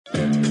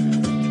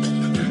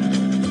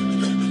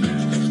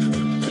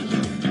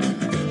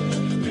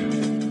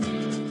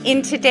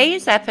In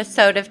today's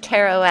episode of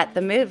Tarot at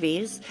the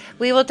Movies,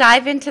 we will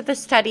dive into the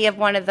study of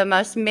one of the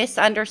most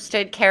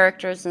misunderstood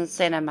characters in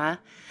cinema.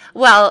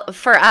 Well,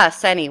 for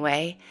us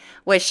anyway.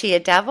 Was she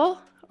a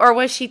devil, or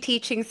was she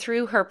teaching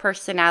through her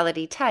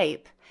personality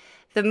type?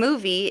 The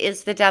movie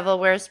is The Devil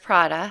Wears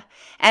Prada,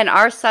 and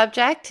our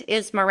subject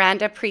is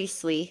Miranda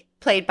Priestly,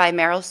 played by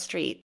Meryl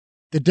Streep.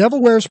 The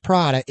Devil Wears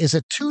Prada is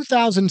a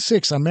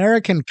 2006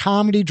 American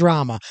comedy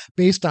drama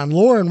based on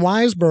Lauren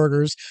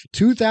Weisberger's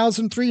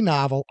 2003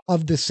 novel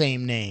of the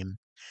same name.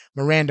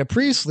 Miranda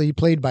Priestly,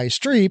 played by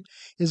Streep,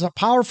 is a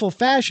powerful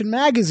fashion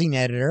magazine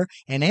editor,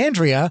 and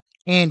Andrea,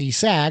 Andy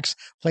Sachs,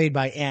 played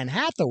by Anne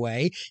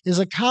Hathaway, is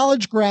a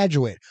college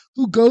graduate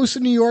who goes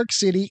to New York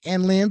City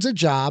and lands a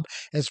job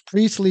as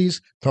Priestly's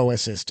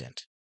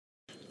co-assistant.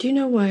 Do you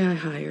know why I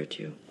hired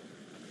you?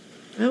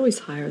 I always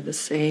hire the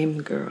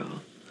same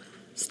girl.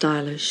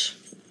 Stylish,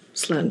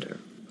 slender,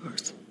 of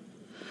course.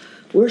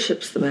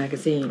 Worships the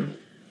magazine,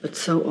 but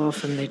so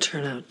often they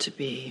turn out to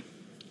be,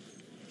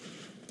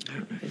 I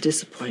don't know,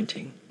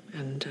 disappointing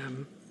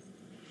and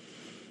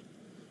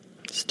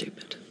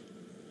stupid.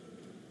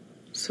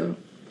 So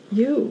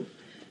you,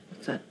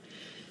 with that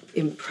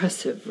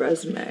impressive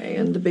resume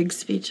and the big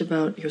speech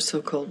about your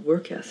so-called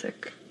work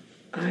ethic,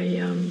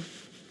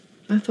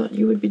 I thought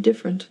you would be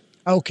different.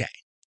 Okay.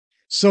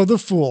 So the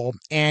fool,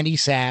 Andy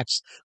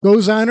Sachs,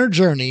 goes on her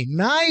journey,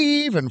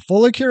 naive and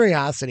full of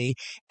curiosity,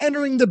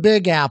 entering the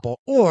Big Apple,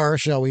 or,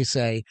 shall we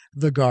say,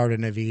 the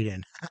Garden of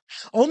Eden,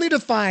 only to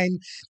find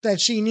that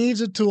she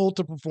needs a tool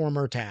to perform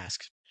her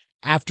task.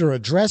 After a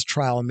dress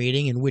trial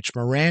meeting in which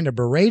Miranda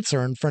berates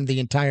her in front of the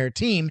entire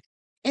team,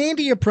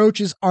 Andy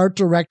approaches art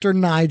director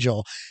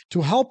Nigel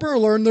to help her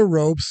learn the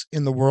ropes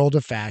in the world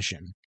of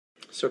fashion.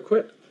 So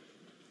quit.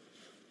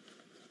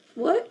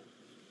 What?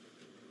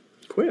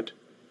 Quit.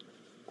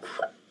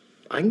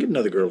 I can get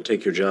another girl to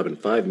take your job in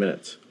 5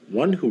 minutes.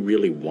 One who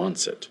really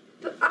wants it.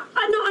 But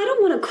I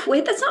don't want to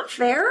quit. That's not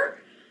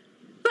fair.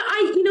 But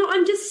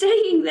I'm just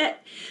saying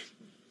that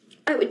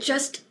I would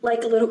just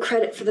like a little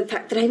credit for the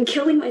fact that I'm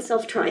killing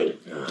myself trying.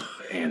 Ugh,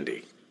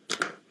 Andy,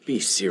 be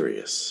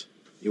serious.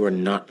 You are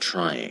not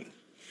trying.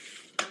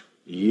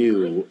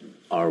 You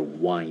are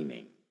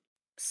whining.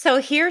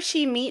 So here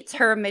she meets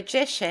her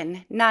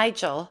magician,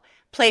 Nigel,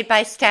 played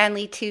by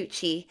Stanley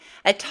Tucci,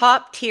 a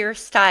top-tier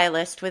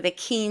stylist with a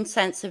keen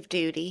sense of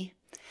duty.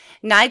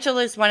 Nigel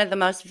is one of the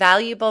most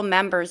valuable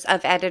members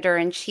of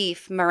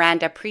Editor-in-Chief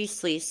Miranda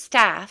Priestly's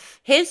staff.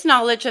 His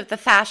knowledge of the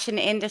fashion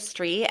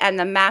industry and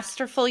the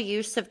masterful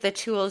use of the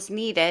tools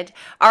needed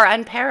are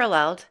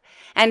unparalleled,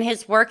 and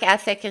his work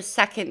ethic is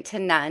second to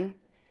none.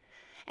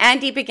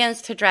 Andy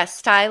begins to dress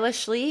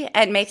stylishly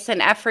and makes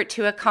an effort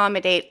to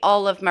accommodate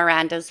all of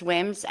Miranda's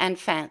whims and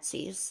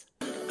fancies.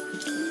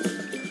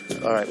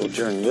 All right, we'll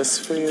join this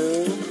for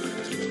you.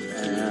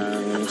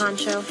 And A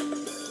poncho.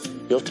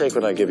 you'll take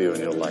what I give you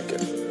and you'll like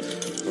it.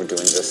 We're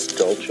doing this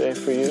dolce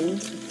for you.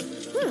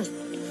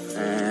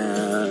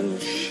 And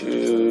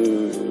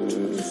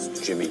shoes.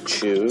 Jimmy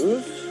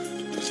Choo.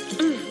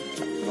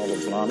 Nola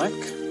Blahnik.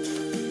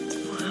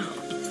 Wow.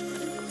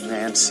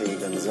 Nancy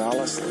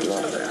Gonzalez.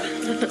 Love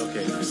that.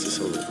 Okay, Mrs.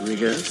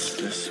 Rodriguez.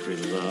 This we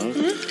love.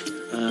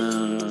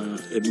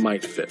 It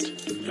might fit.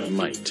 It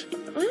might.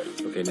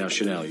 Okay, now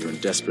Chanel. You're in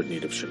desperate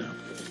need of Chanel.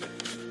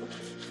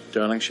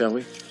 Darling, shall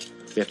we?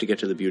 We have to get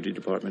to the beauty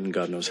department, and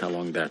God knows how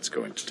long that's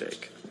going to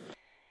take.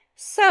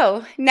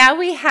 So now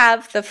we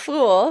have the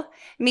fool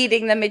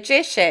meeting the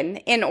magician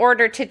in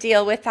order to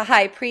deal with the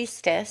High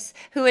Priestess,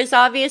 who is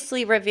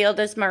obviously revealed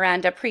as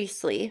Miranda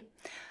Priestly.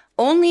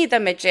 Only the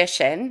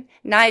magician,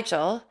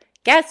 Nigel,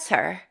 gets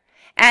her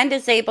and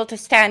is able to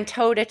stand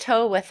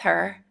toe-to-toe with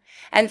her.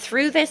 And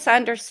through this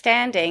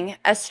understanding,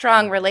 a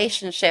strong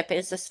relationship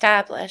is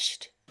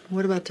established.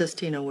 What about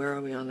Testino? Where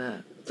are we on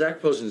that?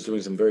 Zach Posen's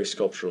doing some very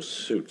sculptural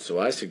suits, so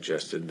I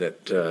suggested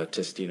that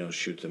Testino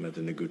shoot them at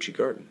the Noguchi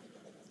Garden.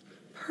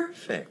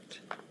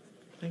 Perfect.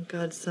 Thank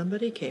God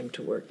somebody came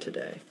to work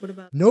today. What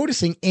about...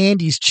 Noticing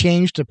Andy's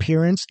changed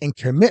appearance and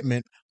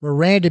commitment,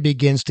 Miranda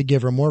begins to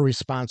give her more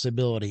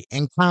responsibility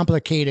and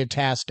complicated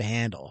tasks to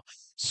handle.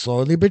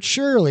 Slowly but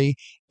surely,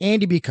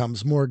 Andy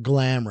becomes more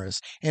glamorous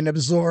and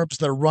absorbs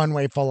the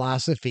runway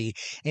philosophy,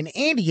 and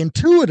Andy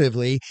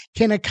intuitively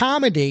can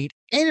accommodate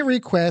any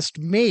request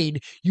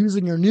made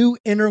using her new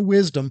inner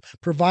wisdom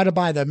provided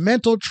by the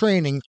mental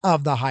training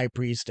of the High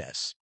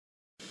Priestess.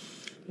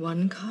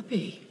 One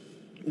copy.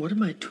 What are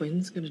my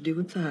twins going to do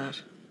with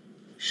that?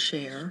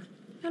 Share?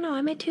 No,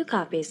 I made 2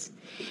 copies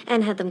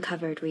and had them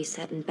covered,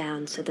 reset, and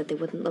bound so that they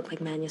wouldn't look like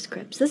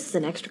manuscripts. This is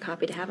an extra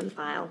copy to have in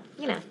file,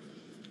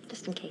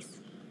 just in case.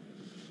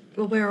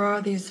 Well, where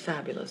are these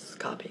fabulous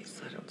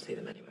copies? I don't see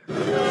them anywhere.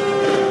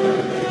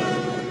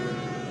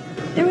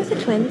 They're with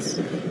the twins.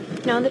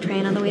 On the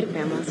train on the way to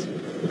Grandma's.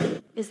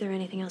 Is there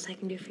anything else I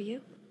can do for you?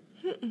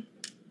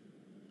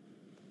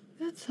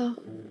 That's all.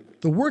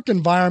 The work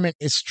environment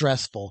is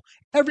stressful.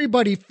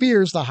 Everybody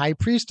fears the High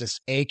Priestess,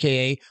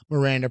 a.k.a.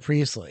 Miranda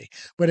Priestly.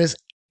 But as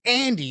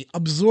Andy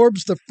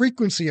absorbs the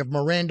frequency of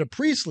Miranda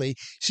Priestley,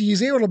 she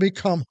is able to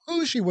become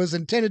who she was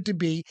intended to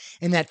be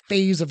in that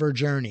phase of her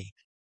journey.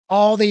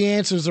 All the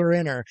answers are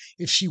in her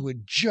if she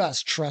would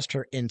just trust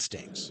her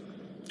instincts.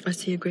 I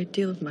see a great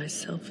deal of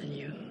myself in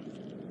you.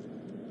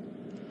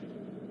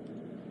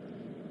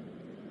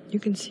 You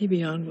can see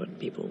beyond what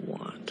people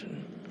want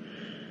and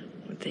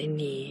what they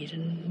need,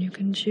 and you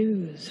can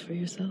choose for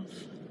yourself.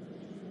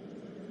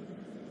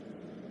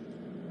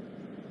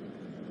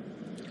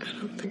 I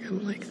don't think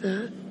I'm like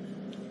that.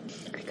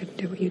 I couldn't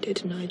do what you did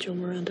to Nigel,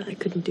 Miranda. I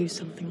couldn't do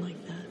something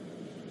like that.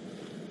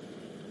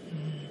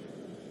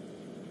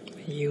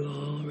 But you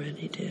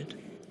already did.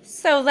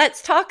 So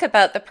let's talk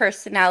about the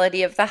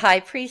personality of the High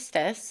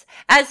Priestess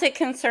as it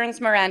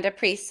concerns Miranda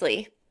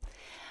Priestley.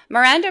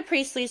 Miranda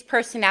Priestley's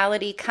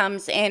personality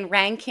comes in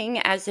ranking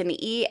as an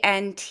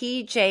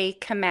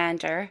ENTJ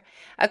commander,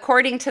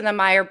 according to the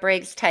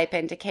Myers-Briggs type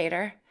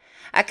indicator.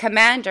 A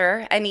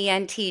commander, an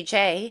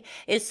ENTJ,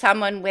 is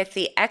someone with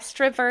the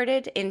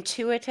extroverted,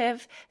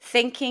 intuitive,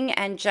 thinking,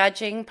 and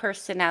judging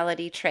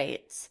personality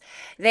traits.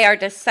 They are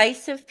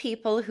decisive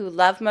people who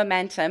love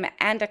momentum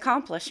and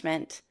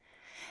accomplishment.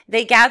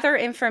 They gather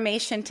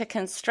information to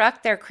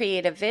construct their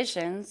creative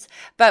visions,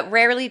 but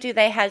rarely do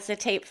they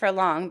hesitate for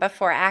long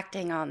before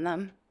acting on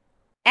them.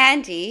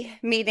 Andy,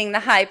 meeting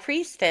the High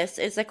Priestess,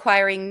 is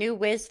acquiring new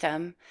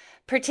wisdom,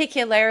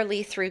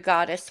 particularly through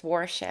goddess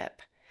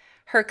worship.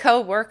 Her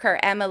co-worker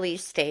Emily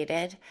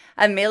stated,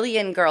 "A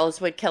million girls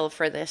would kill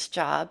for this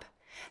job."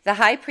 The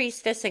High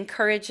Priestess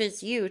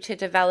encourages you to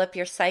develop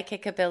your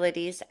psychic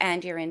abilities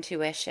and your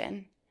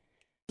intuition.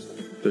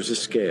 There's a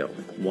scale.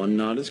 1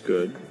 nod is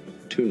good,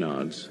 2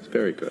 nods is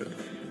very good.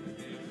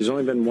 There's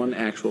only been one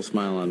actual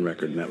smile on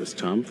record, and that was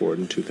Tom Ford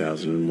in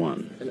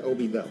 2001. An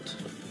Obi belt.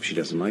 If she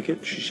doesn't like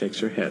it, she shakes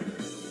her head.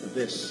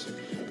 This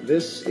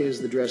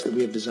is the dress that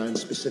we have designed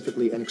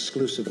specifically and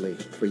exclusively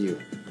for you.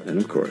 And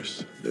of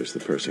course, there's the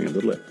pursing of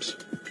the lips.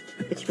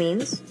 Which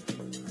means?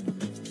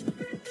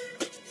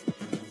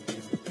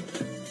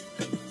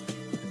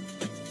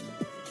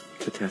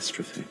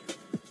 Catastrophe.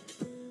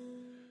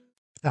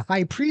 The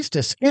High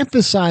Priestess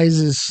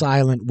emphasizes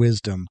silent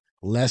wisdom.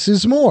 Less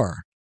is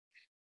more.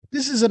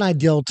 This is an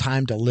ideal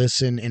time to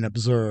listen and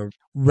observe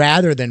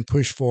rather than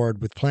push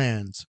forward with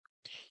plans.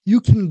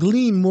 You can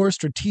glean more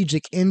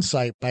strategic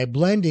insight by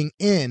blending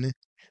in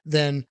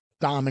than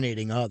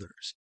dominating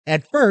others.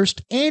 At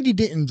first, Andy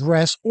didn't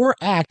dress or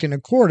act in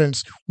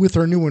accordance with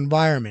her new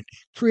environment,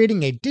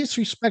 creating a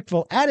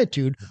disrespectful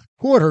attitude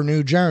toward her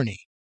new journey.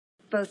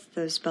 Both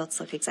those belts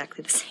look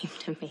exactly the same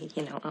to me.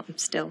 You know, I'm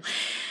still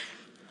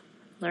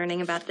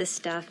learning about this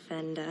stuff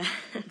and,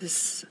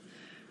 This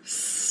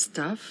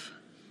stuff?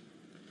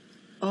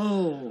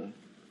 Oh,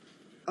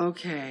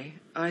 okay.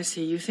 I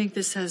see. You think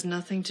this has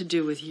nothing to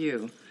do with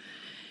you.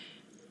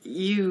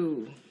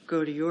 You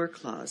go to your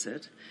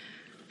closet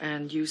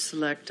and you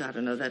select, I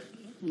don't know, that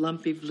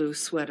lumpy blue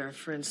sweater,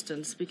 for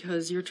instance,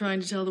 because you're trying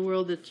to tell the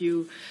world that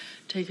you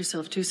take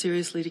yourself too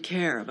seriously to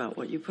care about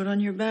what you put on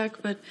your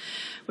back. But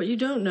what you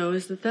don't know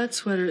is that that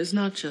sweater is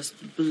not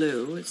just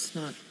blue. It's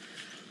not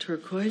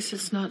turquoise.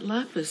 It's not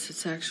lapis.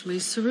 It's actually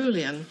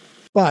cerulean.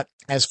 But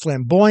as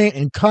flamboyant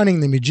and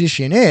cunning the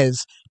magician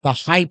is, the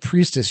High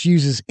Priestess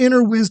uses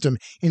inner wisdom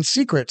and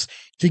secrets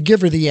to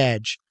give her the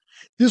edge.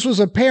 This was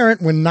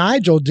apparent when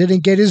Nigel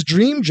didn't get his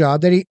dream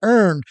job that he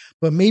earned,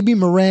 but maybe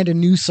Miranda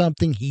knew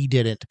something he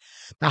didn't.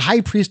 The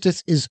High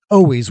Priestess is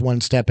always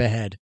one step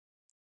ahead.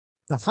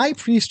 The High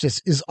Priestess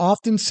is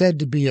often said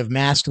to be of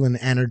masculine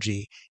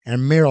energy,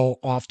 and Meryl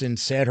often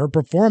said her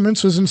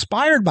performance was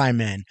inspired by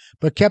men,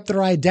 but kept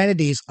their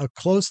identities a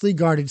closely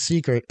guarded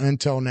secret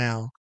until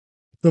now.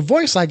 The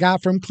voice I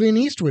got from Clint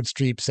Eastwood,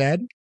 Streep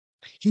said.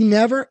 He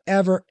never,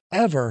 ever,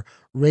 ever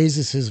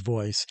raises his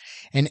voice,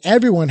 and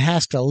everyone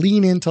has to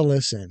lean in to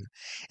listen,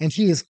 and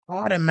he is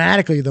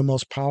automatically the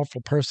most powerful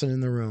person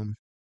in the room.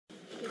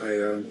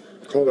 I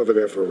called over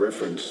there for a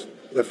reference.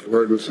 Left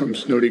word with some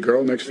snooty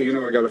girl. Next thing you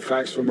know, I got a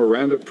fax from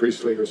Miranda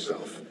Priestley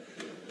herself,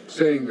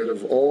 saying that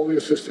of all the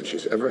assistants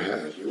she's ever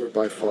had, you were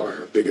by far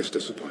her biggest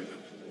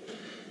disappointment.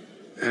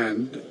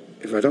 And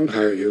if I don't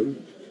hire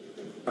you,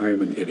 I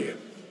am an idiot.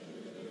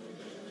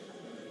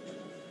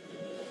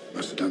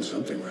 Must have done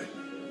something right.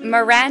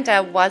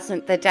 Miranda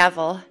wasn't the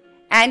devil.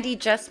 Andy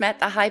just met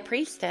the High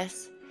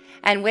Priestess.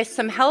 And with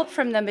some help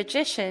from the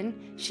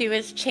magician, she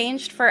was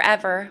changed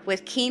forever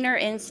with keener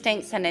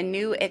instincts and a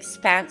new,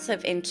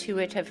 expansive,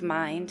 intuitive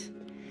mind.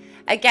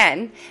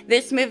 Again,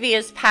 this movie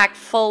is packed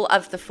full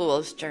of the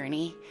fool's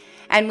journey,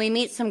 and we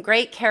meet some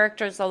great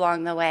characters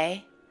along the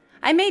way.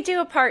 I may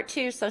do a part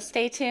 2, so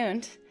stay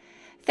tuned.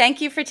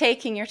 Thank you for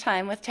taking your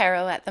time with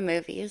Tarot at the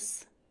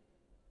Movies.